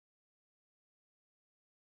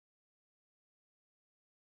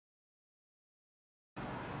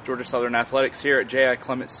Georgia Southern Athletics here at J.I.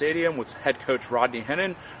 Clement Stadium with head coach Rodney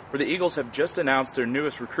Hennon, where the Eagles have just announced their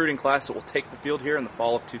newest recruiting class that will take the field here in the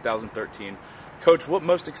fall of 2013. Coach, what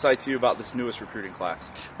most excites you about this newest recruiting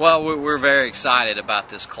class? Well, we're very excited about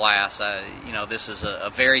this class. This is a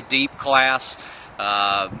very deep class.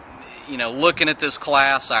 Looking at this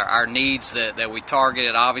class, our needs that we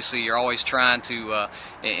targeted, obviously you're always trying to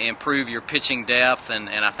improve your pitching depth, and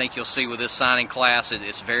I think you'll see with this signing class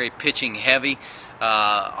it's very pitching heavy.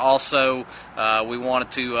 Also, we wanted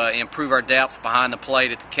to improve our depth behind the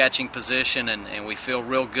plate at the catching position, and we feel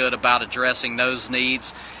real good about addressing those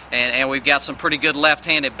needs. And we've got some pretty good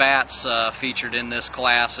left-handed bats featured in this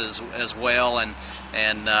class as well.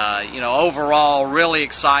 And overall, really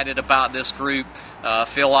excited about this group.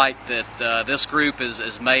 Feel like that this group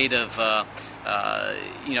is made of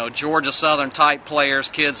Georgia Southern type players,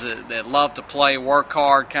 kids that love to play, work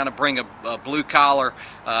hard, kind of bring a blue collar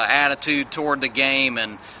attitude toward the game,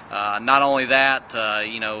 and not only that,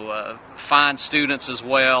 fine students as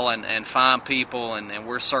well, and fine people, and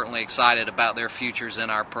we're certainly excited about their futures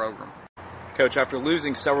in our program. Coach, after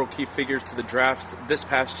losing several key figures to the draft this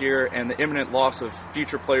past year and the imminent loss of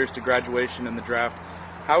future players to graduation in the draft,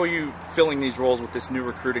 how are you filling these roles with this new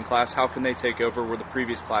recruiting class? How can they take over where the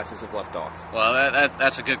previous classes have left off? Well,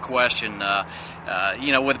 that's a good question.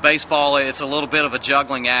 With baseball, it's a little bit of a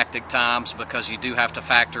juggling act at times because you do have to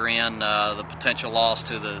factor in the potential loss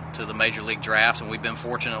to the major league draft, and we've been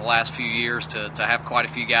fortunate the last few years to have quite a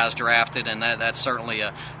few guys drafted, and that's certainly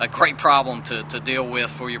a great problem to deal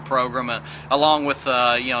with for your program, along with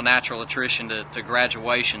natural attrition to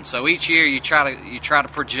graduation. So each year you try to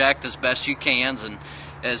project as best you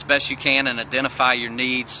can and identify your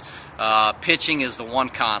needs. Pitching is the one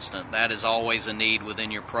constant. That is always a need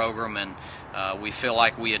within your program, and we feel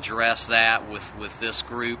like we address that with this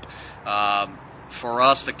group. For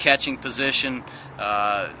us, the catching position,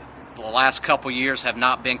 the last couple years have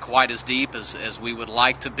not been quite as deep as we would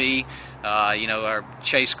like to be. Our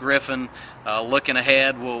Chase Griffin, looking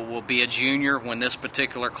ahead, will be a junior when this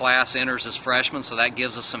particular class enters as freshman, so that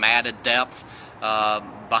gives us some added depth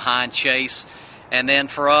behind Chase. And then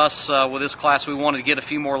for us, with this class, we wanted to get a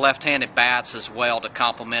few more left-handed bats as well to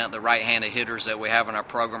complement the right-handed hitters that we have in our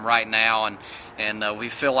program right now. And we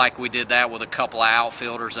feel like we did that with a couple of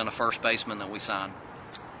outfielders and a first baseman that we signed.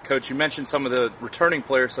 Coach, you mentioned some of the returning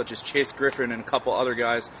players such as Chase Griffin and a couple other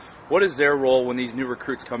guys. What is their role when these new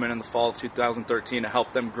recruits come in the fall of 2013 to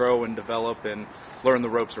help them grow and develop and learn the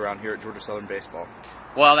ropes around here at Georgia Southern baseball?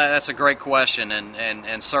 Well, that's a great question,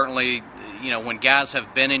 and certainly, when guys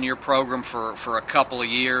have been in your program for a couple of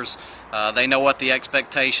years, they know what the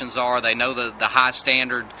expectations are. They know the high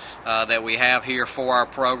standard that we have here for our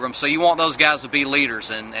program. So you want those guys to be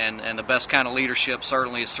leaders, and the best kind of leadership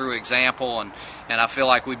certainly is through example. And I feel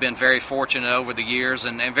like we've been very fortunate over the years,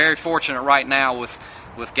 and very fortunate right now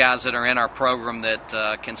with guys that are in our program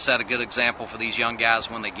that can set a good example for these young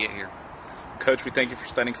guys when they get here. Coach, we thank you for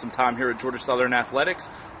spending some time here at Georgia Southern Athletics.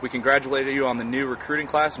 We congratulate you on the new recruiting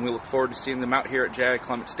class, and we look forward to seeing them out here at J.I.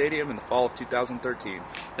 Clement Stadium in the fall of 2013.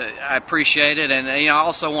 I appreciate it, and I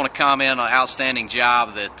also want to comment on an outstanding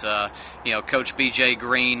job that Coach B.J.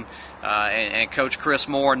 Green and Coach Chris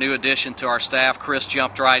Moore, new addition to our staff. Chris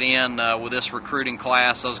jumped right in with this recruiting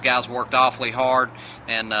class. Those guys worked awfully hard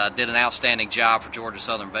and did an outstanding job for Georgia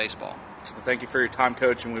Southern baseball. Well, thank you for your time,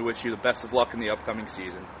 Coach, and we wish you the best of luck in the upcoming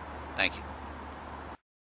season. Thank you.